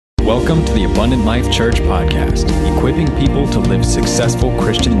Welcome to the Abundant Life Church podcast, equipping people to live successful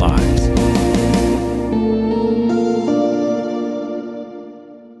Christian lives.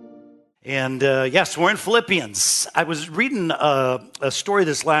 And yes, we're in Philippians. I was reading a story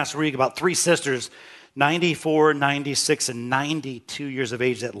this last week about three sisters, 94, 96, and 92 years of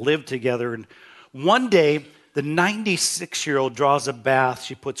age that lived together. And one day, the 96-year-old draws a bath.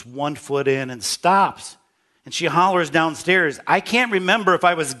 She puts one foot in and stops. And she hollers downstairs, "I can't remember if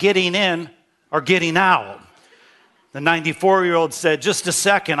I was getting in or getting out." The 94-year-old said, "Just a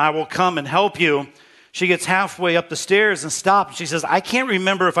second, I will come and help you." She gets halfway up the stairs and stops. She says, "I can't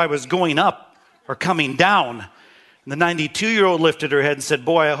remember if I was going up or coming down." And the 92-year-old lifted her head and said,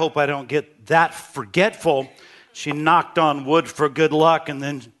 "Boy, I hope I don't get that forgetful." She knocked on wood for good luck, and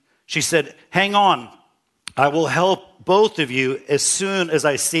then she said, "Hang on, I will help both of you as soon as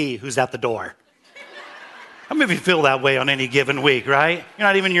I see who's at the door." How many of you feel that way on any given week, right? You're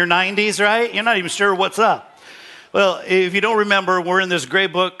not even in your 90s, right? You're not even sure what's up. Well, if you don't remember, we're in this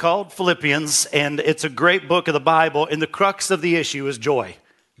great book called Philippians, and it's a great book of the Bible, and the crux of the issue is joy.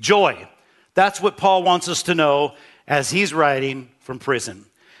 Joy. That's what Paul wants us to know as he's writing from prison.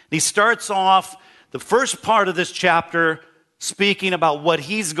 He starts off the first part of this chapter speaking about what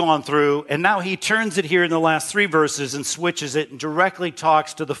he's gone through, and now he turns it here in the last three verses and switches it and directly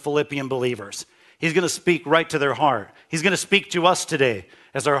talks to the Philippian believers. He's going to speak right to their heart. He's going to speak to us today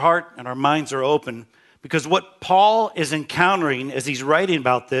as our heart and our minds are open. Because what Paul is encountering as he's writing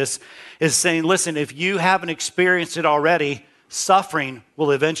about this is saying, listen, if you haven't experienced it already, suffering will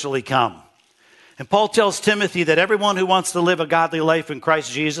eventually come. And Paul tells Timothy that everyone who wants to live a godly life in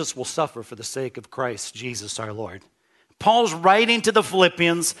Christ Jesus will suffer for the sake of Christ Jesus our Lord. Paul's writing to the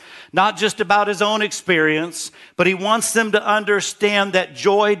Philippians, not just about his own experience, but he wants them to understand that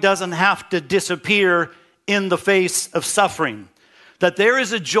joy doesn't have to disappear in the face of suffering. That there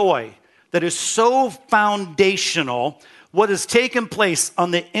is a joy that is so foundational, what has taken place on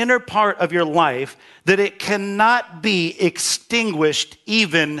the inner part of your life, that it cannot be extinguished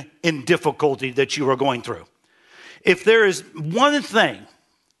even in difficulty that you are going through. If there's one thing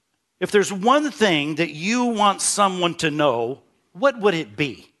that you want someone to know, what would it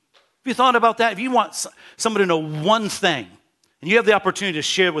be? Have you thought about that? If you want someone to know one thing, and you have the opportunity to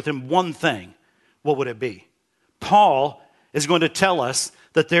share with him one thing, what would it be? Paul is going to tell us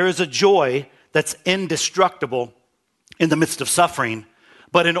that there is a joy that's indestructible in the midst of suffering,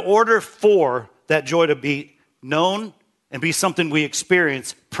 but in order for that joy to be known and be something we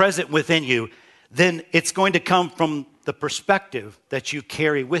experience present within you, then it's going to come from the perspective that you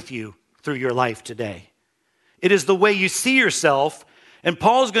carry with you through your life today. It is the way you see yourself, and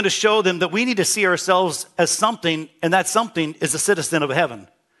Paul's going to show them that we need to see ourselves as something, and that something is a citizen of heaven.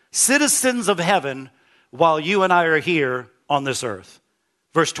 Citizens of heaven while you and I are here on this earth.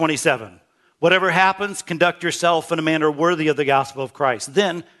 Verse 27, whatever happens, conduct yourself in a manner worthy of the gospel of Christ.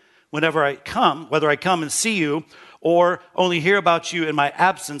 Then, whenever I come, whether I come and see you or only hear about you in my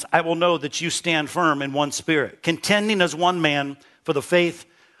absence, I will know that you stand firm in one spirit, contending as one man for the faith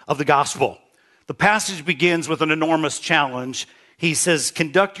of the gospel. The passage begins with an enormous challenge. He says,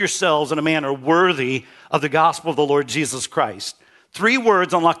 conduct yourselves in a manner worthy of the gospel of the Lord Jesus Christ. Three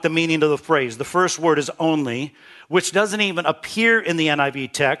words unlock the meaning of the phrase. The first word is only, which doesn't even appear in the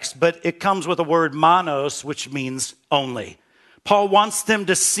NIV text, but it comes with the word monos, which means only. Paul wants them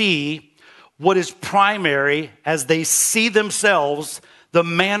to see what is primary as they see themselves. The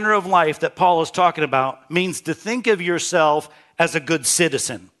manner of life that Paul is talking about means to think of yourself as a good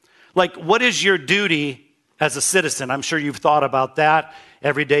citizen. Like, what is your duty as a citizen? I'm sure you've thought about that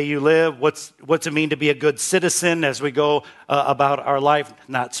every day you live. What's it mean to be a good citizen as we go about our life?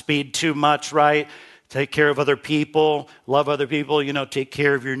 Not speed too much, right? Take care of other people, love other people, take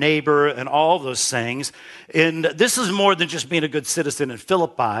care of your neighbor and all those things. And this is more than just being a good citizen in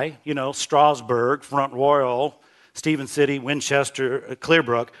Philippi, Strasbourg, Front Royal, Stephen City, Winchester,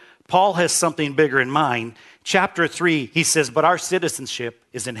 Clearbrook. Paul has something bigger in mind. Chapter 3, he says, but our citizenship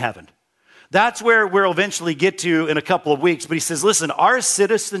is in heaven. That's where we'll eventually get to in a couple of weeks. But he says, listen, our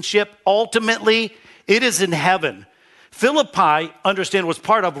citizenship, ultimately, it is in heaven. Philippi, understand, was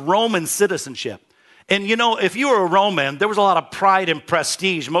part of Roman citizenship. And if you were a Roman, there was a lot of pride and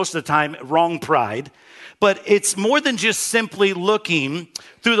prestige, most of the time, wrong pride. But it's more than just simply looking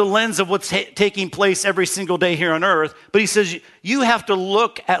through the lens of what's taking place every single day here on earth. But he says, you have to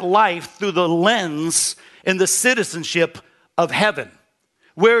look at life through the lens and the citizenship of heaven,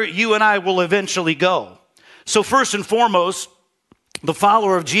 where you and I will eventually go. So first and foremost, the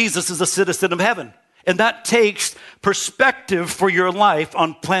follower of Jesus is a citizen of heaven. And that takes perspective for your life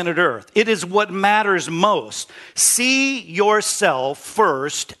on planet Earth. It is what matters most. See yourself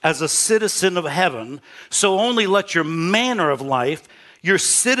first as a citizen of heaven, so only let your manner of life, your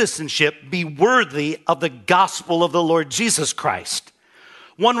citizenship, be worthy of the gospel of the Lord Jesus Christ.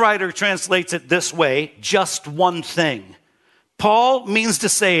 One writer translates it this way, just one thing. Paul means to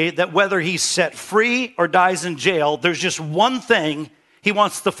say that whether he's set free or dies in jail, there's just one thing he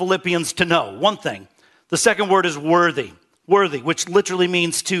wants the Philippians to know, one thing. The second word is worthy, which literally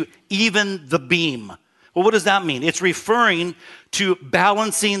means to even the beam. Well, what does that mean? It's referring to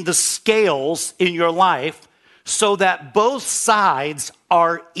balancing the scales in your life so that both sides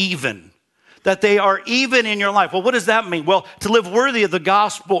are even, that they are even in your life. Well, what does that mean? Well, to live worthy of the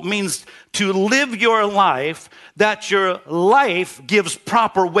gospel means to live your life that your life gives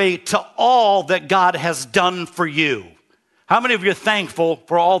proper weight to all that God has done for you. How many of you are thankful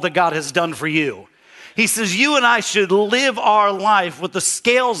for all that God has done for you? He says you and I should live our life with the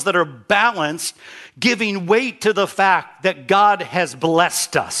scales that are balanced, giving weight to the fact that God has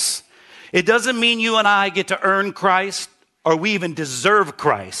blessed us. It doesn't mean you and I get to earn Christ or we even deserve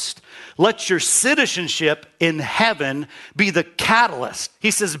Christ. Let your citizenship in heaven be the catalyst.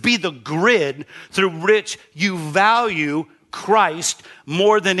 He says be the grid through which you value Christ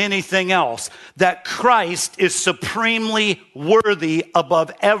more than anything else. That Christ is supremely worthy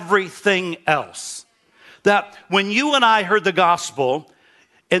above everything else. That when you and I heard the gospel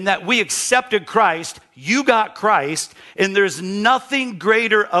and that we accepted Christ, you got Christ, and there's nothing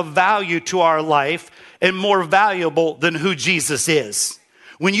greater of value to our life and more valuable than who Jesus is.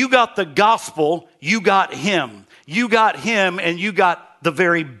 When you got the gospel, you got him. You got him and you got the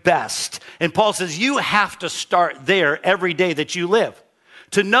very best. And Paul says you have to start there every day that you live.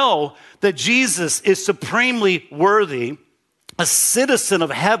 To know that Jesus is supremely worthy. A citizen of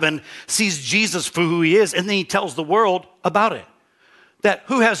heaven sees Jesus for who he is, and then he tells the world about it. That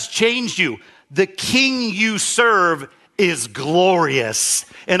who has changed you? The King you serve is glorious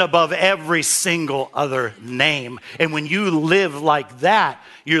and above every single other name. And when you live like that,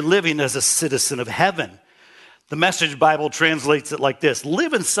 you're living as a citizen of heaven. The Message Bible translates it like this: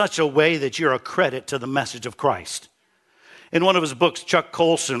 live in such a way that you're a credit to the message of Christ. In one of his books, Chuck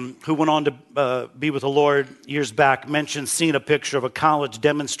Colson, who went on to be with the Lord years back, mentioned seeing a picture of a college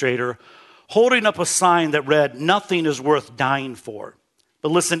demonstrator holding up a sign that read, "Nothing is worth dying for."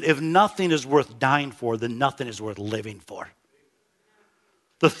 But listen, if nothing is worth dying for, then nothing is worth living for.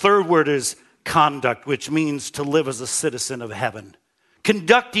 The third word is conduct, which means to live as a citizen of heaven.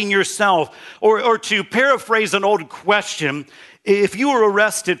 Conducting yourself, or to paraphrase an old question, if you were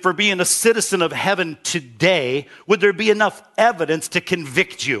arrested for being a citizen of heaven today, would there be enough evidence to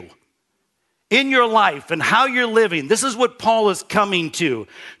convict you? In your life and how you're living, this is what Paul is coming to.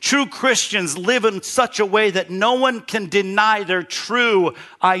 True Christians live in such a way that no one can deny their true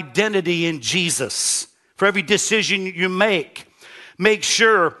identity in Jesus. For every decision you make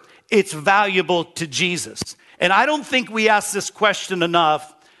sure it's valuable to Jesus. And I don't think we ask this question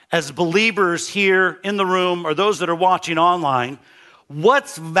enough as believers here in the room or those that are watching online.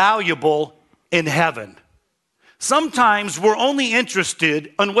 What's valuable in heaven? Sometimes we're only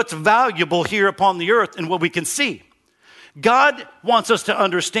interested in what's valuable here upon the earth and what we can see. God wants us to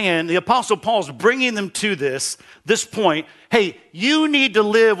understand, the Apostle Paul's bringing them to this point. Hey, you need to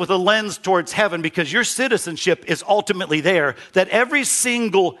live with a lens towards heaven because your citizenship is ultimately there. That every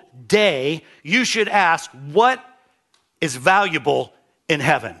single day you should ask, what is valuable in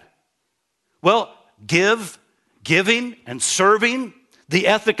heaven? Well, giving and serving. The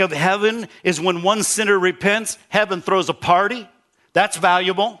ethic of heaven is when one sinner repents, heaven throws a party. That's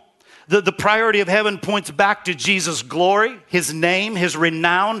valuable. The priority of heaven points back to Jesus' glory, his name, his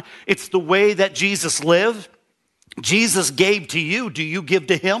renown. It's the way that Jesus lived. Jesus gave to you. Do you give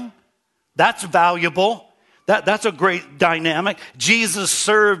to him? That's valuable. That's a great dynamic. Jesus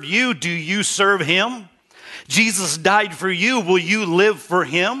served you. Do you serve him? Jesus died for you. Will you live for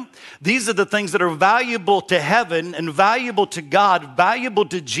him? These are the things that are valuable to heaven and valuable to God, valuable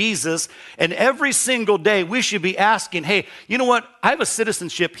to Jesus. And every single day we should be asking, hey, you know what? I have a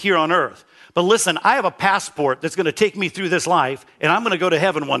citizenship here on earth. But listen, I have a passport that's going to take me through this life, and I'm going to go to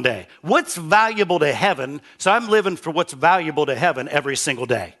heaven one day. What's valuable to heaven? So I'm living for what's valuable to heaven every single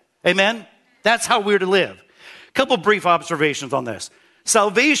day. Amen? That's how we're to live. A couple brief observations on this.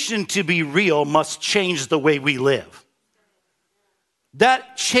 Salvation, to be real, must change the way we live.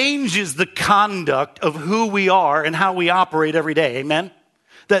 That changes the conduct of who we are and how we operate every day. Amen?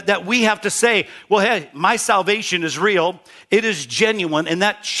 That we have to say, well, hey, my salvation is real. It is genuine. And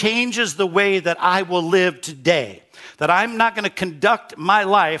that changes the way that I will live today. that I'm not going to conduct my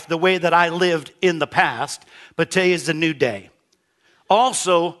life the way that I lived in the past, but today is a new day.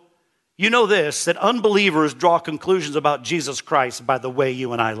 Also, you know this, that unbelievers draw conclusions about Jesus Christ by the way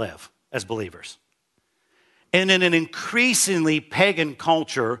you and I live as believers. And in an increasingly pagan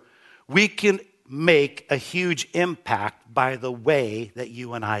culture, we can make a huge impact by the way that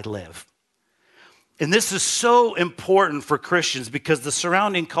you and I live. And this is so important for Christians because the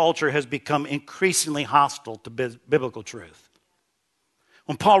surrounding culture has become increasingly hostile to biblical truth.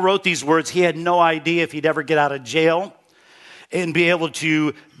 When Paul wrote these words, he had no idea if he'd ever get out of jail and be able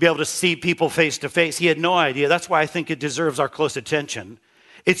to see people face to face. He had no idea. That's why I think it deserves our close attention.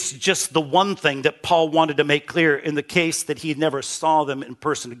 It's just the one thing that Paul wanted to make clear in the case that he never saw them in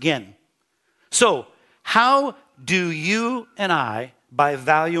person again. So, how do you and I, by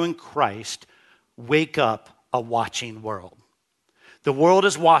valuing Christ, wake up a watching world? The world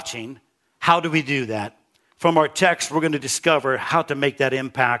is watching. How do we do that? From our text, we're going to discover how to make that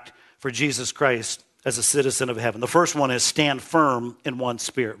impact for Jesus Christ as a citizen of heaven. The first one is stand firm in one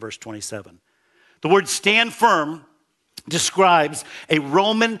spirit, verse 27. The word stand firm describes a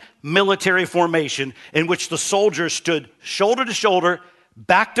Roman military formation in which the soldiers stood shoulder to shoulder,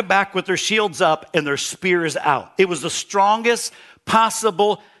 back to back with their shields up and their spears out. It was the strongest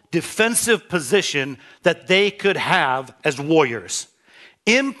possible defensive position that they could have as warriors.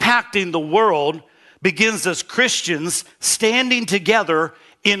 Impacting the world begins as Christians standing together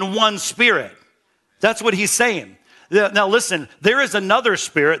in one spirit. That's what he's saying. Now listen, there is another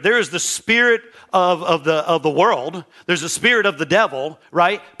spirit. There is the spirit of the world. There's a spirit of the devil,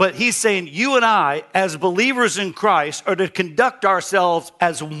 right? But he's saying you and I, as believers in Christ, are to conduct ourselves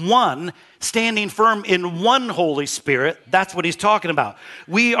as one, standing firm in one Holy Spirit. That's what he's talking about.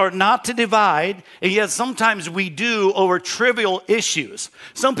 We are not to divide, and yet sometimes we do over trivial issues.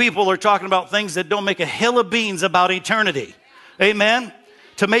 Some people are talking about things that don't make a hill of beans about eternity. Amen?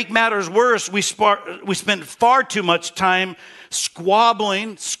 To make matters worse, we spend far too much time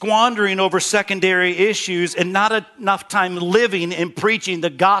squandering over secondary issues and not enough time living and preaching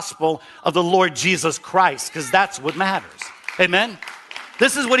the gospel of the Lord Jesus Christ, because that's what matters. Amen?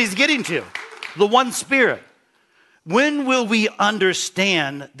 This is what he's getting to, the one spirit. When will we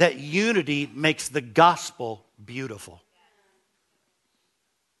understand that unity makes the gospel beautiful?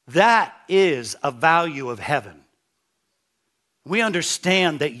 That is a value of heaven. We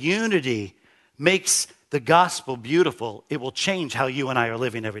understand that unity makes the gospel beautiful. It will change how you and I are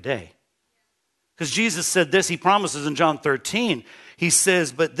living every day. Because Jesus said this, he promises in John 13, he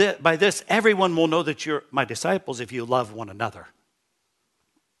says, but by this everyone will know that you're my disciples if you love one another.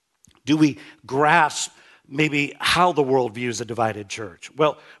 Do we grasp maybe how the world views a divided church?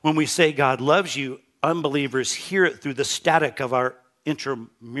 Well, when we say God loves you, unbelievers hear it through the static of our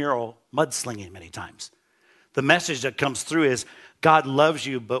intramural mudslinging many times. The message that comes through is God loves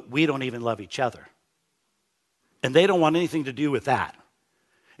you, but we don't even love each other. And they don't want anything to do with that.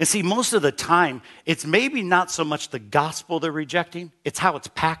 And see, most of the time, it's maybe not so much the gospel they're rejecting, it's how it's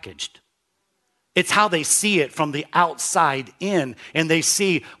packaged. It's how they see it from the outside in. And they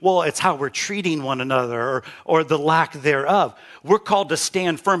see, well, it's how we're treating one another or the lack thereof. We're called to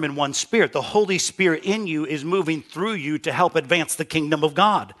stand firm in one spirit. The Holy Spirit in you is moving through you to help advance the kingdom of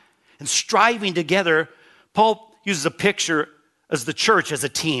God. And striving together, Paul uses a picture as the church as a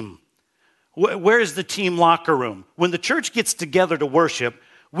team. Where is the team locker room? When the church gets together to worship,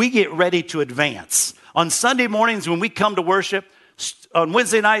 we get ready to advance. On Sunday mornings when we come to worship, on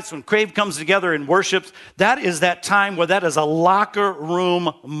Wednesday nights when Crave comes together and worships, that is that time where that is a locker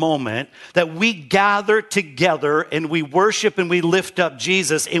room moment that we gather together and we worship and we lift up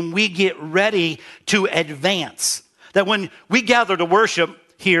Jesus and we get ready to advance. That when we gather to worship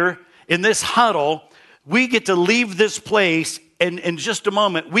here in this huddle, we get to leave this place and in just a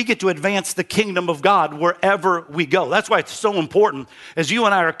moment, we get to advance the kingdom of God wherever we go. That's why it's so important as you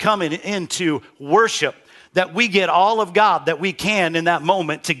and I are coming into worship that we get all of God that we can in that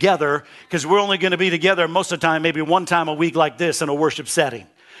moment together, because we're only going to be together most of the time, maybe one time a week like this in a worship setting.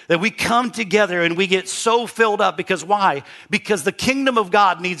 That we come together and we get so filled up because why? Because the kingdom of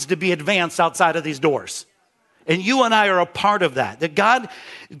God needs to be advanced outside of these doors. And you and I are a part of that. That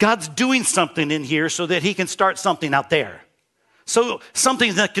God's doing something in here so that he can start something out there. So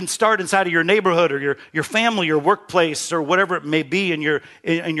something that can start inside of your neighborhood or your family, your workplace, or whatever it may be in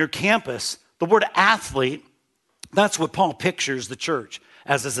your campus. The word athlete, that's what Paul pictures the church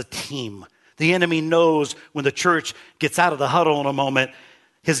as a team. The enemy knows when the church gets out of the huddle in a moment,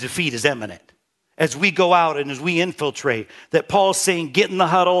 his defeat is imminent. As we go out and as we infiltrate, that Paul's saying, get in the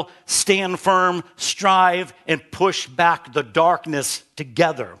huddle, stand firm, strive, and push back the darkness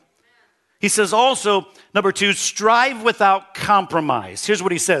together. He says also, number 2, strive without compromise. Here's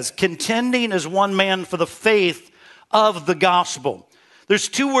what he says: contending as one man for the faith of the gospel. There's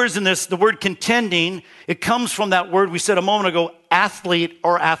 2 words in this. The word contending, it comes from that word we said a moment ago, athlete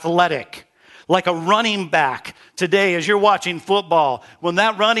or athletic. Like a running back today, as you're watching football, when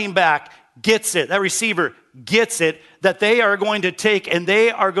that running back gets it, that receiver gets it, that they are going to take and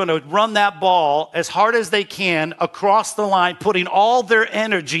they are going to run that ball as hard as they can across the line, putting all their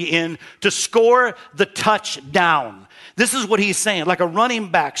energy in to score the touchdown. This is what he's saying, like a running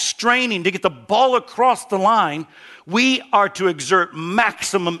back straining to get the ball across the line. We are to exert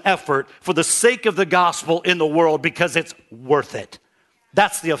maximum effort for the sake of the gospel in the world because it's worth it.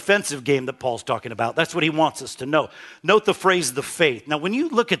 That's the offensive game that Paul's talking about. That's what he wants us to know. Note the phrase, the faith. Now, when you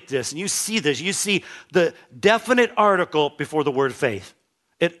look at this and you see this, you see the definite article before the word faith.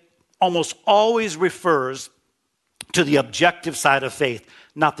 It almost always refers to the objective side of faith,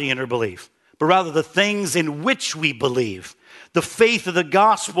 not the inner belief, but rather the things in which we believe. The faith of the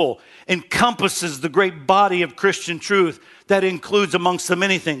gospel encompasses the great body of Christian truth that includes, amongst the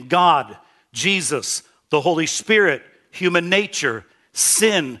many things, God, Jesus, the Holy Spirit, human nature,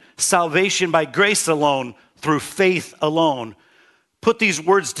 sin, salvation by grace alone, through faith alone. Put these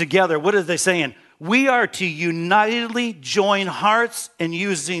words together. What are they saying? We are to unitedly join hearts and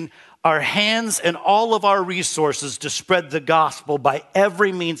using our hands and all of our resources to spread the gospel by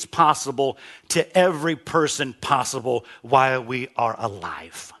every means possible to every person possible while we are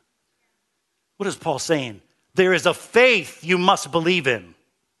alive. What is Paul saying? There is a faith you must believe in.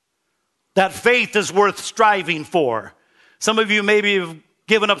 That faith is worth striving for. Some of you maybe have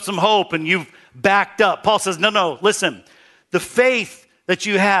given up some hope and you've backed up. Paul says, no, listen. The faith that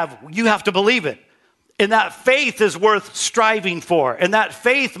you have to believe it. And that faith is worth striving for. And that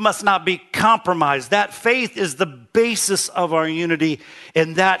faith must not be compromised. That faith is the basis of our unity.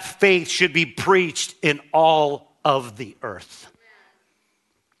 And that faith should be preached in all of the earth.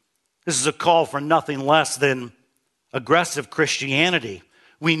 This is a call for nothing less than aggressive Christianity.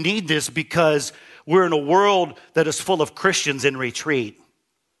 We need this because we're in a world that is full of Christians in retreat.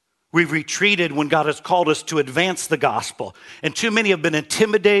 We've retreated when God has called us to advance the gospel. And too many have been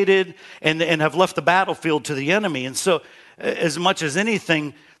intimidated and have left the battlefield to the enemy. And so, as much as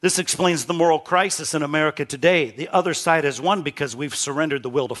anything, this explains the moral crisis in America today. The other side has won because we've surrendered the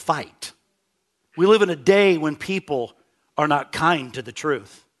will to fight. We live in a day when people are not kind to the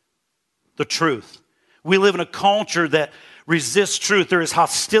truth. The truth. We live in a culture that resists truth. There is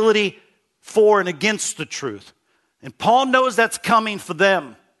hostility for and against the truth. And Paul knows that's coming for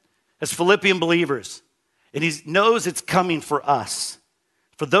them as Philippian believers. And he knows it's coming for us.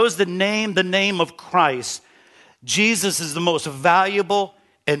 For those that name the name of Christ, Jesus is the most valuable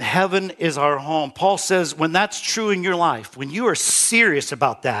and heaven is our home. Paul says when that's true in your life, when you are serious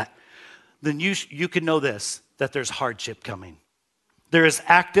about that, then you can know this, that there's hardship coming. There is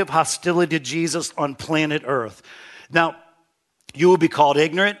active hostility to Jesus on planet Earth. Now, you will be called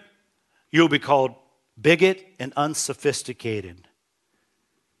ignorant. You'll be called bigot and unsophisticated.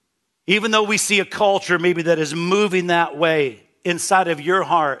 Even though we see a culture maybe that is moving that way inside of your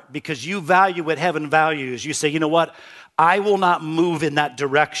heart because you value what heaven values, you say, you know what? I will not move in that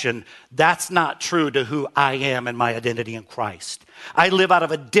direction. That's not true to who I am and my identity in Christ. I live out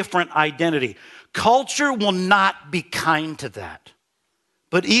of a different identity. Culture will not be kind to that.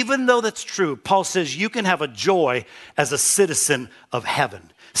 But even though that's true, Paul says you can have a joy as a citizen of heaven.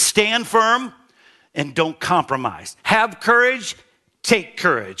 Stand firm and don't compromise. Have courage, take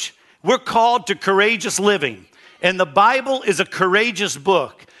courage. We're called to courageous living. And the Bible is a courageous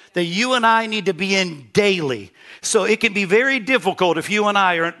book that you and I need to be in daily. So it can be very difficult if you and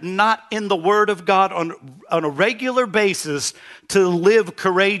I are not in the Word of God on a regular basis to live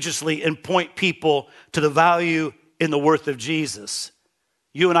courageously and point people to the value in the worth of Jesus.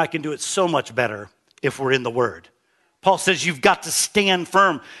 You and I can do it so much better if we're in the Word. Paul says you've got to stand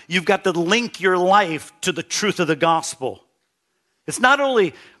firm. You've got to link your life to the truth of the gospel. It's not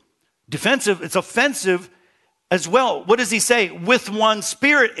only defensive, it's offensive as well. What does he say? With one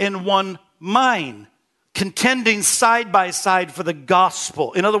spirit and one mind, contending side by side for the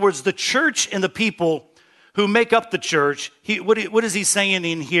gospel. In other words, the church and the people who make up the church, what is he saying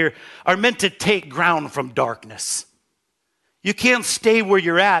in here, are meant to take ground from darkness. You can't stay where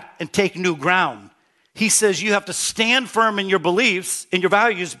you're at and take new ground. He says you have to stand firm in your beliefs, in your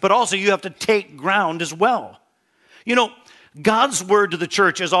values, but also you have to take ground as well. You know, God's word to the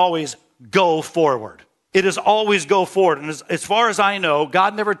church is always go forward. It is always go forward. And as far as I know,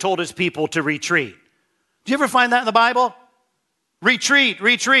 God never told his people to retreat. Do you ever find that in the Bible? Retreat.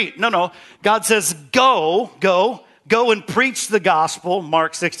 No. God says go, Go and preach the gospel,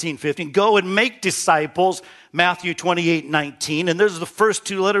 Mark 16:15. Go and make disciples, Matthew 28:19. And those are the first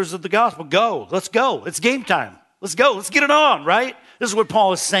two letters of the gospel. Go. Let's go. It's game time. Let's go. Let's get it on, right? This is what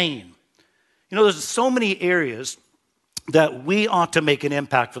Paul is saying. You know, there's so many areas that we ought to make an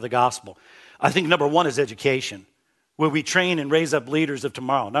impact for the gospel. I think number one is education, where we train and raise up leaders of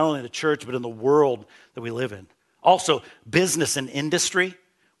tomorrow, not only in the church, but in the world that we live in. Also, business and industry,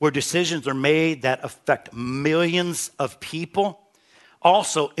 where decisions are made that affect millions of people.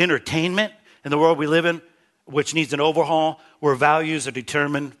 Also, entertainment in the world we live in, which needs an overhaul, where values are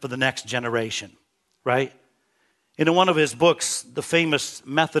determined for the next generation, right? In one of his books, the famous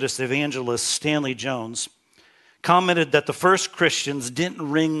Methodist evangelist Stanley Jones commented that the first Christians didn't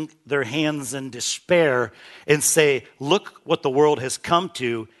wring their hands in despair and say, look what the world has come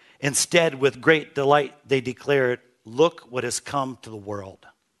to. Instead, with great delight, they declared, look what has come to the world.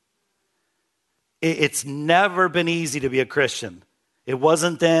 It's never been easy to be a Christian. It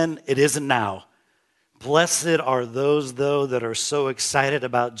wasn't then, it isn't now. Blessed are those, though, that are so excited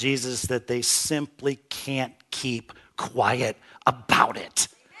about Jesus that they simply can't keep quiet about it.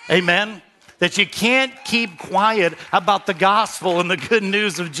 Amen? That you can't keep quiet about the gospel and the good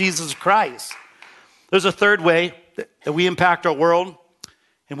news of Jesus Christ. There's a third way that we impact our world,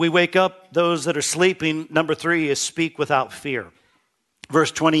 and we wake up those that are sleeping. Number 3 is speak without fear.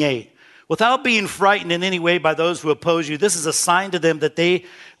 Verse 28. Without being frightened in any way by those who oppose you, this is a sign to them that they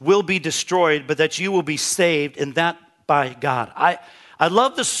will be destroyed, but that you will be saved, and that by God. I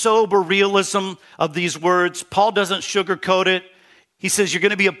love the sober realism of these words. Paul doesn't sugarcoat it. He says you're going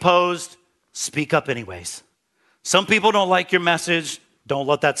to be opposed. Speak up anyways. Some people don't like your message. Don't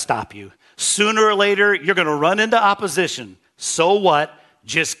let that stop you. Sooner or later, you're going to run into opposition. So what?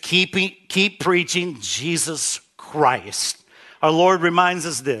 Just keep preaching Jesus Christ. Our Lord reminds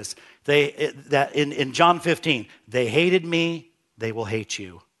us this. That in John 15, they hated me, they will hate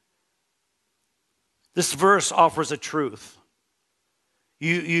you. This verse offers a truth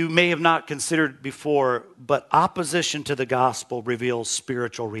you may have not considered before, but opposition to the gospel reveals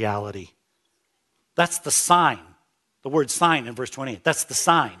spiritual reality. That's the sign, the word sign in verse 28. That's the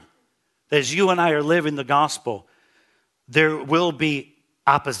sign that as you and I are living the gospel, there will be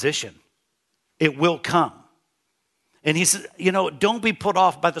opposition. It will come. And he said, don't be put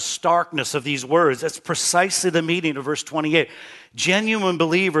off by the starkness of these words. That's precisely the meaning of verse 28. Genuine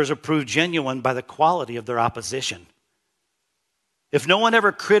believers are proved genuine by the quality of their opposition. If no one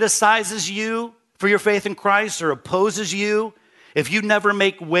ever criticizes you for your faith in Christ or opposes you, if you never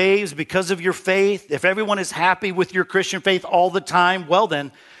make waves because of your faith, if everyone is happy with your Christian faith all the time, well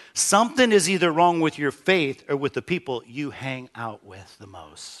then, something is either wrong with your faith or with the people you hang out with the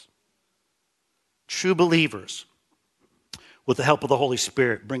most. True believers, with the help of the Holy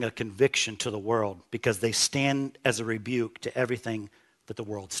Spirit, bring a conviction to the world because they stand as a rebuke to everything that the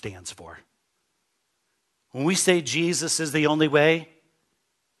world stands for. When we say Jesus is the only way,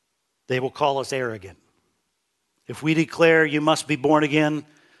 they will call us arrogant. If we declare you must be born again,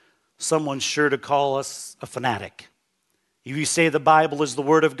 someone's sure to call us a fanatic. If you say the Bible is the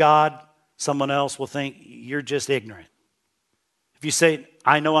Word of God, someone else will think you're just ignorant. If you say,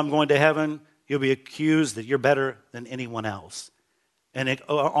 I know I'm going to heaven, you'll be accused that you're better than anyone else. And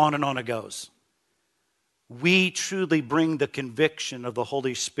on it goes. We truly bring the conviction of the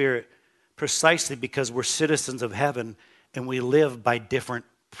Holy Spirit precisely because we're citizens of heaven and we live by different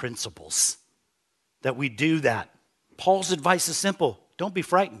principles. That we do that. Paul's advice is simple. Don't be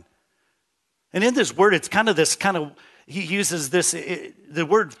frightened. And in this word, he uses this, the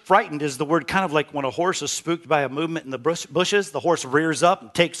word frightened is the word kind of like when a horse is spooked by a movement in the bushes, the horse rears up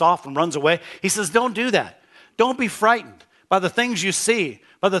and takes off and runs away. He says, don't do that. Don't be frightened by the things you see,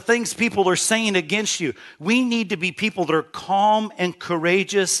 by the things people are saying against you. We need to be people that are calm and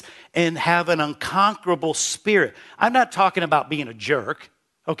courageous and have an unconquerable spirit. I'm not talking about being a jerk,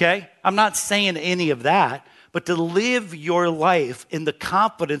 okay? I'm not saying any of that. But to live your life in the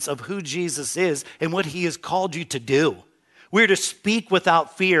confidence of who Jesus is and what he has called you to do. We're to speak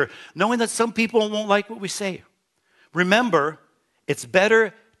without fear, knowing that some people won't like what we say. Remember, it's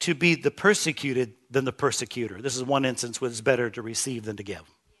better to be the persecuted than the persecutor. This is one instance where it's better to receive than to give.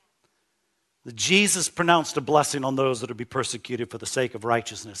 Jesus pronounced a blessing on those that will be persecuted for the sake of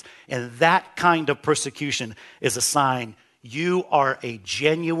righteousness. And that kind of persecution is a sign you are a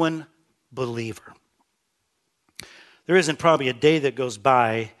genuine believer. There isn't probably a day that goes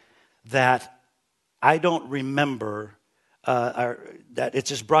by that I don't remember, that it's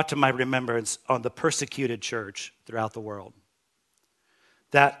just brought to my remembrance on the persecuted church throughout the world.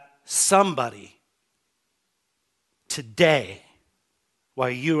 That somebody today,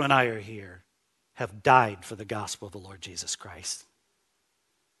 while you and I are here, have died for the gospel of the Lord Jesus Christ.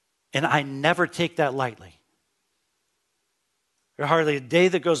 And I never take that lightly. There's hardly a day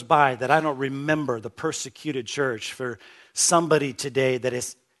that goes by that I don't remember the persecuted church for somebody today that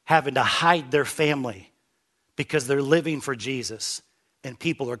is having to hide their family because they're living for Jesus and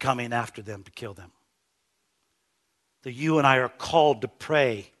people are coming after them to kill them. That you and I are called to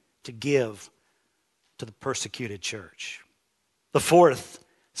pray, to give to the persecuted church. The fourth,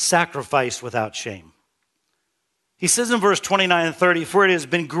 sacrifice without shame. He says in verse 29 and 30, for it has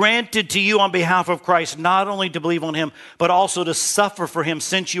been granted to you on behalf of Christ not only to believe on him, but also to suffer for him,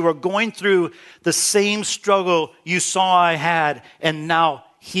 since you are going through the same struggle you saw I had and now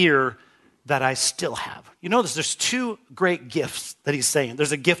hear that I still have. You notice there's two great gifts that he's saying.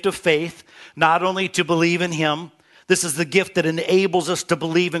 There's a gift of faith, not only to believe in him. This is the gift that enables us to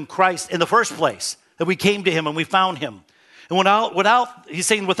believe in Christ in the first place, that we came to him and we found him. And he's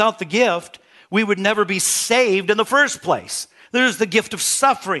saying without the gift, we would never be saved in the first place. There's the gift of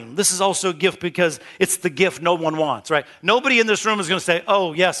suffering. This is also a gift because it's the gift no one wants, right? Nobody in this room is going to say,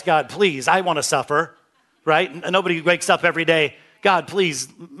 oh, yes, God, please, I want to suffer, right? And nobody wakes up every day, God, please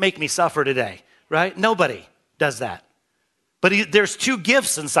make me suffer today, right? Nobody does that. But there's two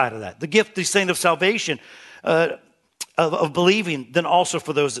gifts inside of that. The gift, he's saying, of salvation, of believing, then also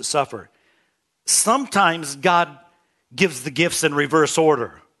for those that suffer. Sometimes God gives the gifts in reverse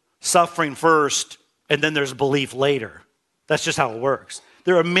order. Suffering first, and then there's belief later. That's just how it works.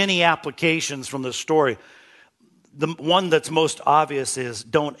 There are many applications from this story. The one that's most obvious is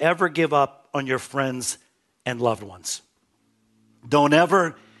don't ever give up on your friends and loved ones. Don't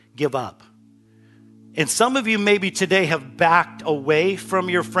ever give up. And some of you maybe today have backed away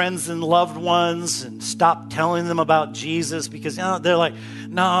from your friends and loved ones and stopped telling them about Jesus because they're like,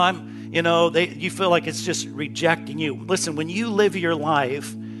 no, you feel like it's just rejecting you. Listen, when you live your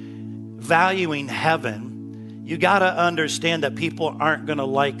life valuing heaven, you got to understand that people aren't going to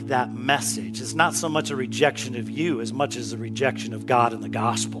like that message. It's not so much a rejection of you as much as a rejection of God and the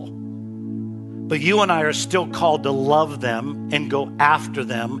gospel. But you and I are still called to love them and go after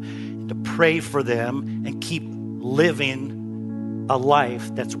them, and to pray for them and keep living a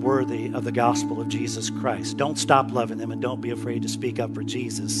life that's worthy of the gospel of Jesus Christ. Don't stop loving them and don't be afraid to speak up for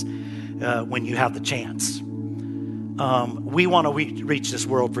Jesus when you have the chance. We want to reach this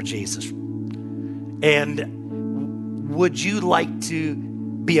world for Jesus. And would you like to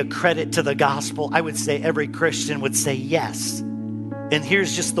be a credit to the gospel? I would say every Christian would say yes. And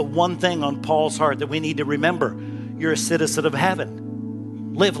here's just the one thing on Paul's heart that we need to remember. You're a citizen of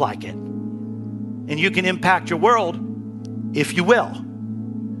heaven. Live like it. And you can impact your world if you will.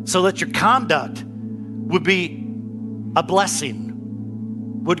 So that your conduct would be a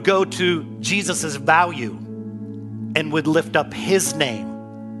blessing, would go to Jesus' value, and would lift up his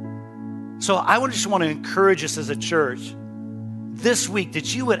name. So I just want to encourage us as a church this week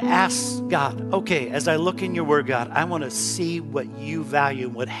that you would ask God, okay, as I look in your word, God, I want to see what you value,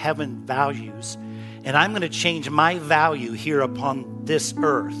 what heaven values, and I'm going to change my value here upon this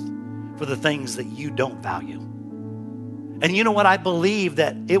earth for the things that you don't value. And you know what? I believe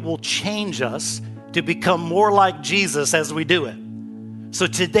that it will change us to become more like Jesus as we do it. So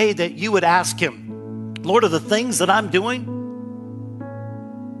today that you would ask him, Lord, are the things that I'm doing,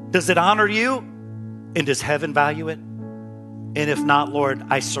 does it honor you? And does heaven value it? And if not, Lord,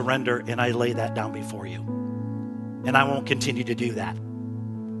 I surrender and I lay that down before you. And I won't continue to do that.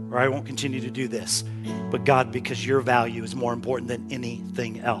 Or I won't continue to do this. But God, because your value is more important than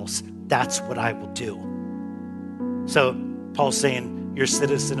anything else, that's what I will do. So Paul's saying, you're a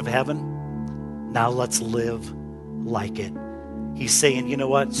citizen of heaven. Now let's live like it. He's saying, you know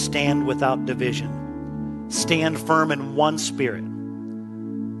what? Stand without division. Stand firm in one spirit.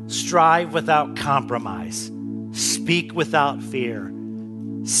 Strive without compromise. Speak without fear.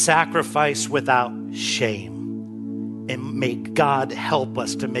 Sacrifice without shame. And may God help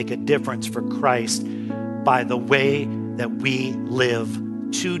us to make a difference for Christ by the way that we live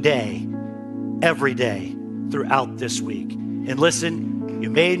today, every day, throughout this week. And listen, you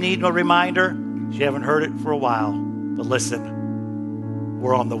may need a reminder if you haven't heard it for a while, but listen,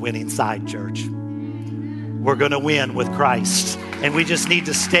 we're on the winning side, church. We're going to win with Christ. And we just need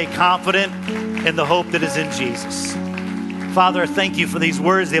to stay confident in the hope that is in Jesus. Father, thank you for these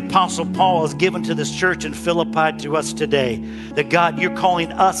words the Apostle Paul has given to this church in Philippi to us today. That God, you're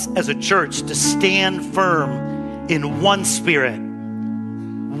calling us as a church to stand firm in one spirit,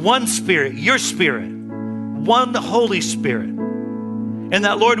 your spirit, one Holy Spirit. And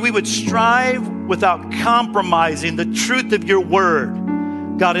that, Lord, we would strive without compromising the truth of your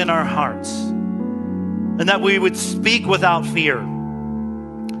word, God, in our hearts. And that we would speak without fear.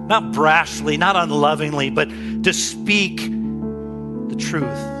 not brashly, not unlovingly, but to speak the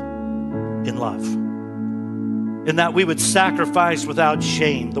truth in love. In that we would sacrifice without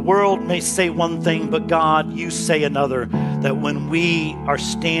shame. The world may say one thing, but God, you say another. That when we are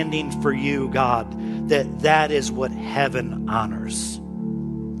standing for you, God, that is what heaven honors.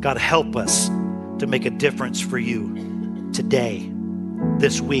 God, help us to make a difference for you today,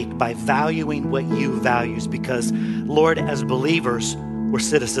 this week, by valuing what you values. Because, Lord, as believers, we're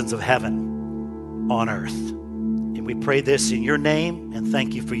citizens of heaven on earth. And we pray this in your name, and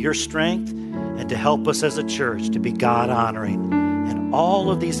thank you for your strength, and to help us as a church to be God-honoring in all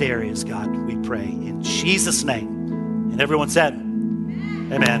of these areas, God, we pray in Jesus' name. And everyone said,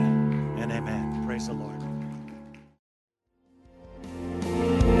 amen and amen. Praise the Lord.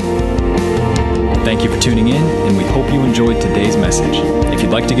 Thank you for tuning in, and we hope you enjoyed today's message. If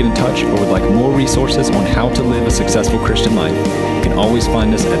you'd like to get in touch or would like more resources on how to live a successful Christian life, you can always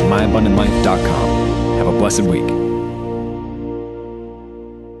find us at myabundantlife.com. Have a blessed week.